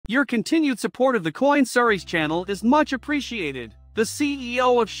Your continued support of the Coin Surreys channel is much appreciated. The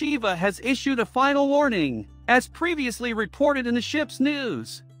CEO of Shiba has issued a final warning. As previously reported in the ship's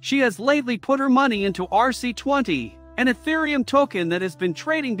news, she has lately put her money into RC20, an Ethereum token that has been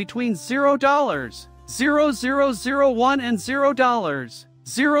trading between $0.0001 and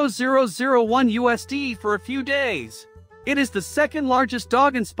 $0.0001 USD for a few days. It is the second largest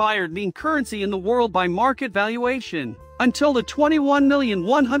dog-inspired meme currency in the world by market valuation. Until the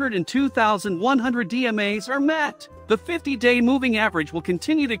 21,102,100 DMAs are met, the 50-day moving average will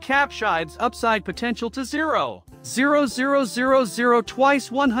continue to cap Shiba's upside potential to 0.0000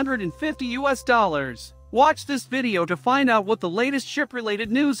 twice 150 US dollars. Watch this video to find out what the latest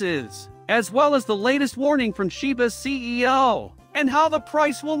ship-related news is, as well as the latest warning from Shiba's CEO, and how the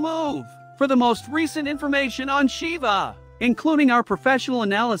price will move. For the most recent information on Shiba, including our professional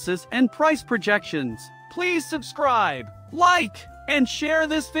analysis and price projections, please subscribe, like, and share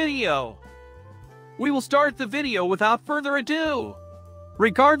this video. We will start the video without further ado.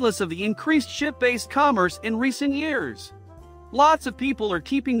 Regardless of the increased ship-based commerce in recent years, lots of people are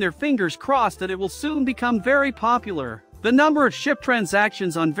keeping their fingers crossed that it will soon become very popular. The number of ship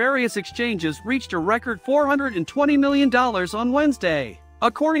transactions on various exchanges reached a record $420 million on Wednesday.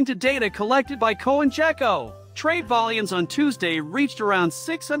 According to data collected by CoinGecko, trade volumes on Tuesday reached around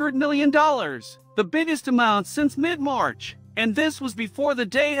 $600 million, the biggest amount since mid-March, and this was before the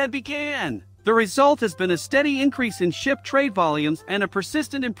day had began. The result has been a steady increase in ship trade volumes and a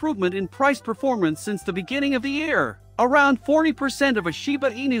persistent improvement in price performance since the beginning of the year. Around 40% of a Shiba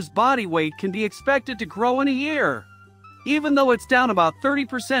Inu's body weight can be expected to grow in a year, even though it's down about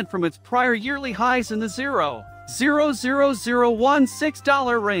 30% from its prior yearly highs in the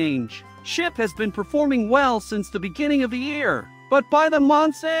 $0.0016 range. SHIB has been performing well since the beginning of the year, but by the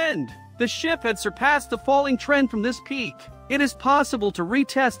month's end, the SHIB had surpassed the falling trend from this peak. It is possible to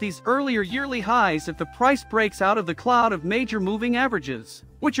retest these earlier yearly highs if the price breaks out of the cloud of major moving averages,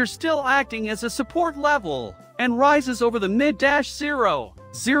 which are still acting as a support level, and rises over the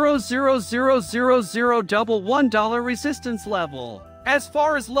mid-$0.000011 resistance level. As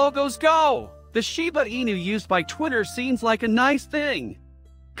far as logos go, the Shiba Inu used by Twitter seems like a nice thing.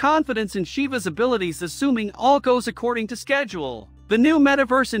 Confidence in Shiba's abilities assuming all goes according to schedule. The new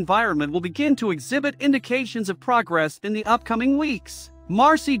metaverse environment will begin to exhibit indications of progress in the upcoming weeks.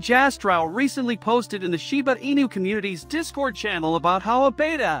 Marcy Jastrow recently posted in the Shiba Inu community's Discord channel about how a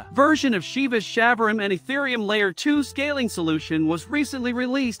beta version of Shiba's Shavarim and Ethereum Layer 2 scaling solution was recently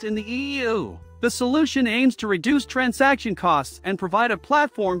released in the EU. The solution aims to reduce transaction costs and provide a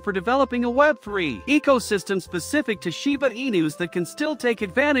platform for developing a Web3 ecosystem specific to Shiba Inus that can still take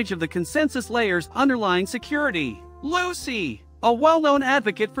advantage of the consensus layer's underlying security. Lucy, a well-known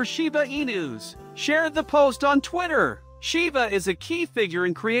advocate for Shiba Inus, shared the post on Twitter. Shiba is a key figure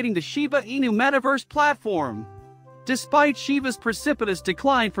in creating the Shiba Inu metaverse platform. Despite Shiba's precipitous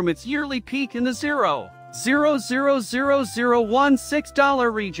decline from its yearly peak in the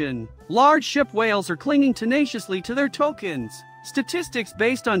 $0.000016 region, large ship whales are clinging tenaciously to their tokens. Statistics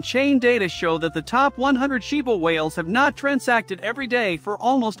based on chain data show that the top 100 Shiba whales have not transacted every day for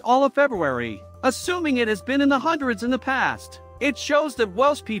almost all of February, assuming it has been in the hundreds in the past. It shows that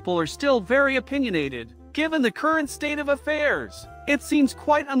Welsh people are still very opinionated. Given the current state of affairs, it seems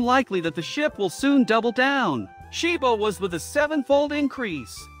quite unlikely that the ship will soon double down. Shiba was with a seven-fold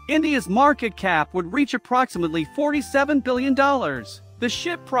increase. India's market cap would reach approximately $47 billion. The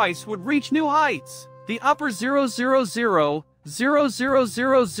ship price would reach new heights. The upper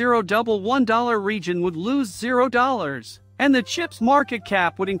 $0.000011 region would lose $0, and the chip's market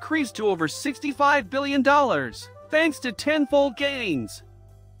cap would increase to over $65 billion, thanks to tenfold gains.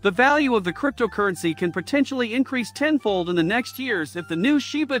 The value of the cryptocurrency can potentially increase tenfold in the next years if the new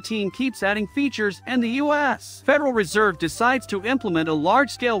Shiba team keeps adding features and the U.S. Federal Reserve decides to implement a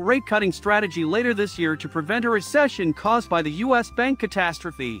large-scale rate-cutting strategy later this year to prevent a recession caused by the U.S. bank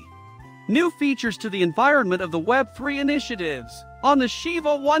catastrophe. New features to the environment of the Web3 initiatives. On the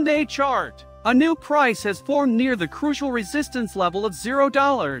Shiba one-day chart, a new price has formed near the crucial resistance level of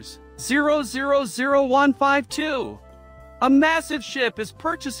 $0.000152. A massive ship is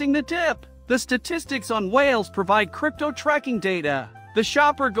purchasing the dip. The statistics on whales provide crypto tracking data. The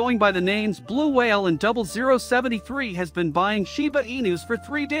shopper going by the names Blue Whale and 0073 has been buying Shiba Inus for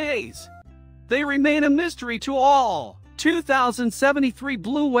 3 days. They remain a mystery to all. 2,073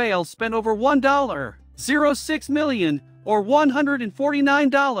 blue whales spent over $1.06 million, or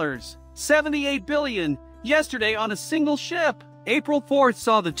 $149.78 billion, yesterday on a single ship. April 4th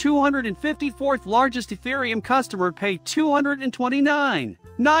saw the 254th largest Ethereum customer pay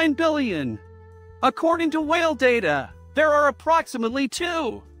 $229.9 billion. According to whale data, there are approximately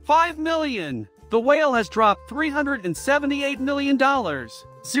 2 5 million. The whale has dropped $378 million,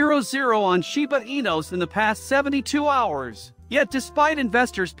 0 on Shiba Inus in the past 72 hours. Yet despite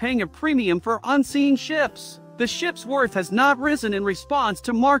investors paying a premium for unseen ships, the ship's worth has not risen in response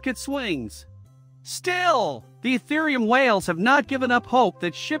to market swings. Still, the Ethereum whales have not given up hope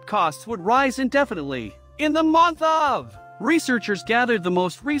that ship costs would rise indefinitely. In the month of, researchers gathered the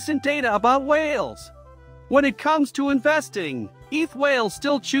most recent data about whales. When it comes to investing, ETH whales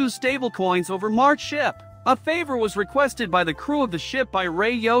still choose stablecoins over March ship. A favor was requested by the crew of the ship by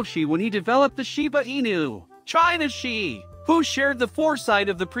Ray Yoshi when he developed the Shiba Inu. China Shi, who shared the foresight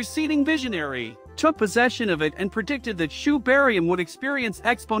of the preceding visionary, took possession of it and predicted that Shu Barium would experience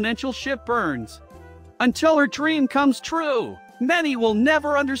exponential ship burns. Until her dream comes true, many will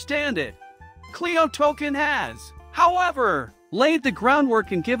never understand it. Clio token has, however, laid the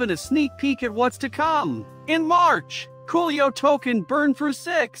groundwork and given a sneak peek at what's to come. In March, Clio token burned through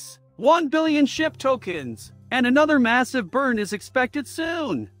 1 billion ship tokens, and another massive burn is expected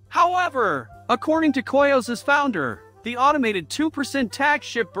soon. However, according to Koyos's founder, the automated 2% tax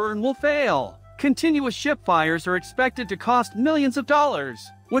ship burn will fail. Continuous ship fires are expected to cost millions of dollars,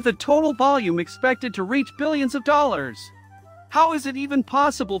 with a total volume expected to reach billions of dollars. How is it even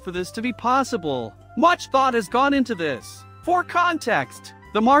possible for this to be possible? Much thought has gone into this. For context,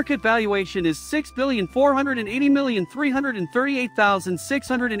 the market valuation is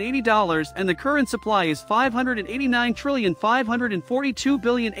 $6,480,338,680 and the current supply is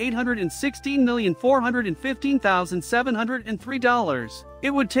 $589,542,816,415,703.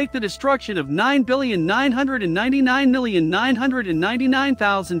 It would take the destruction of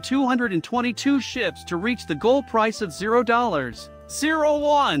 9,999,999,222 ships to reach the goal price of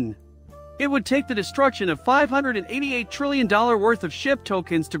 $0.01. It would take the destruction of $588 trillion worth of ship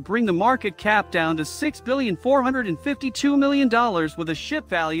tokens to bring the market cap down to $6,452,000,000 with a ship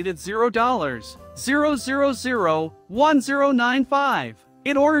valued at $0.0001095.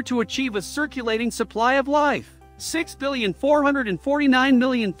 In order to achieve a circulating supply of life,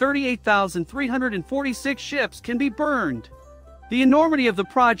 6,449,038,346 ships can be burned. The enormity of the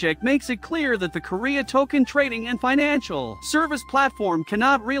project makes it clear that the Korea token trading and financial service platform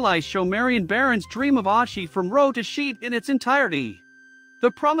cannot realize Shomarian Baron's dream of Ashi from row to sheet in its entirety.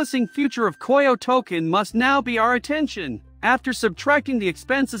 The promising future of Koyo token must now be our attention. After subtracting the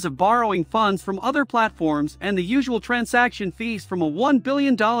expenses of borrowing funds from other platforms and the usual transaction fees from a $1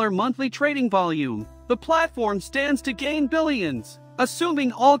 billion monthly trading volume, the platform stands to gain billions,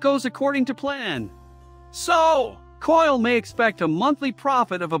 assuming all goes according to plan. So, Coil may expect a monthly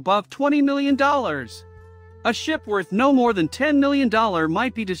profit of above $20 million. A ship worth no more than $10 million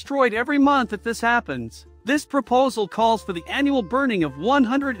might be destroyed every month if this happens. This proposal calls for the annual burning of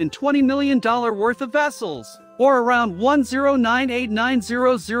 $120 million worth of vessels, or around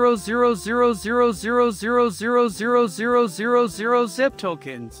 10989000000000000 zip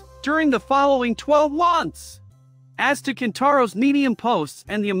tokens, during the following 12 months. As to Kintaro's Medium posts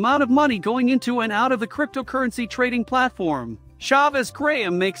and the amount of money going into and out of the cryptocurrency trading platform, Chavez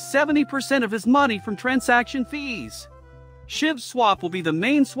Graham makes 70% of his money from transaction fees. SHIB Swap will be the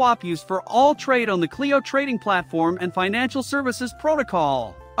main swap used for all trade on the Clio trading platform and financial services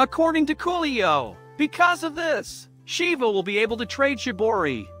protocol, according to Coolio. Because of this, Shiba will be able to trade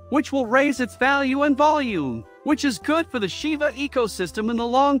Shibori, which will raise its value and volume, which is good for the Shiba ecosystem in the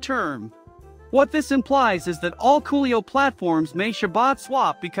long term. What this implies is that all Coolio platforms may Shabbat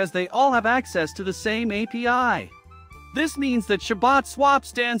swap because they all have access to the same API. This means that Shabbat swap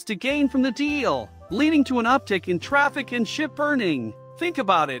stands to gain from the deal, leading to an uptick in traffic and ship burning. Think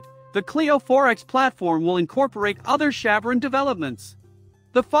about it, the Clio Forex platform will incorporate other Shabran developments.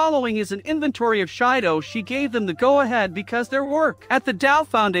 The following is an inventory of Shido. She gave them the go-ahead because their work at the Dow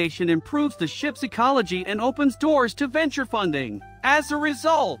Foundation improves the ship's ecology and opens doors to venture funding. As a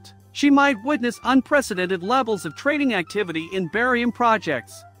result, she might witness unprecedented levels of trading activity in barium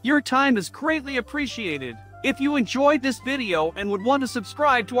projects. Your time is greatly appreciated. If you enjoyed this video and would want to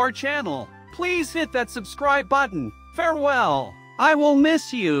subscribe to our channel, please hit that subscribe button. Farewell. I will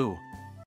miss you.